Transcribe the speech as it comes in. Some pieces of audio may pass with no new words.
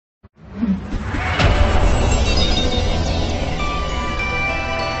(2016)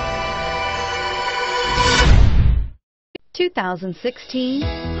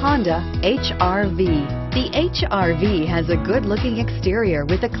 Honda HR-V. The HR-V has a good-looking exterior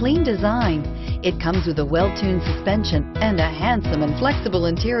with a clean design. It comes with a well-tuned suspension and a handsome and flexible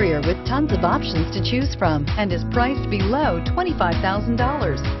interior with tons of options to choose from and is priced below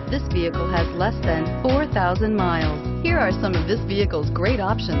 $25,000. This vehicle has less than 4,000 miles. Here are some of this vehicle's great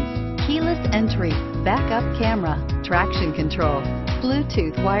options: keyless entry, backup camera, traction control,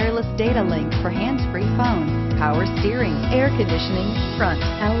 Bluetooth wireless data link for hands-free phone, power steering, air conditioning, front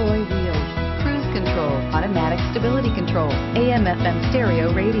alloy wheels, cruise control, automatic stability control, AM/FM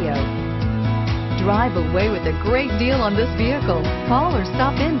stereo radio. Drive away with a great deal on this vehicle. Call or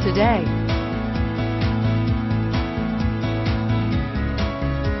stop in today.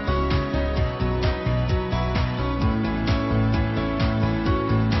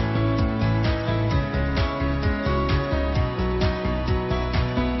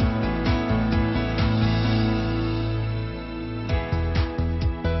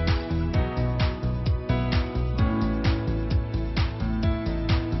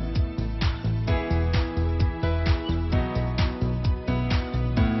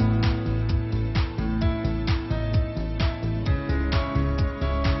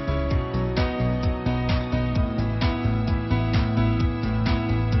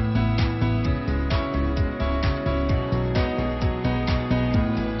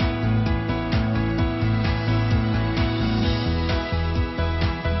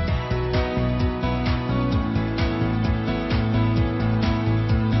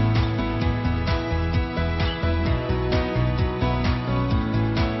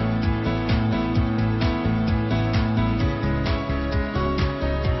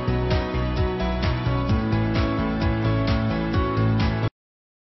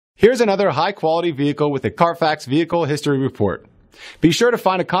 Here's another high-quality vehicle with a Carfax Vehicle History Report. Be sure to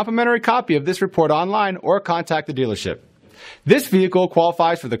find a complimentary copy of this report online or contact the dealership. This vehicle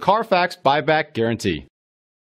qualifies for the Carfax Buyback Guarantee.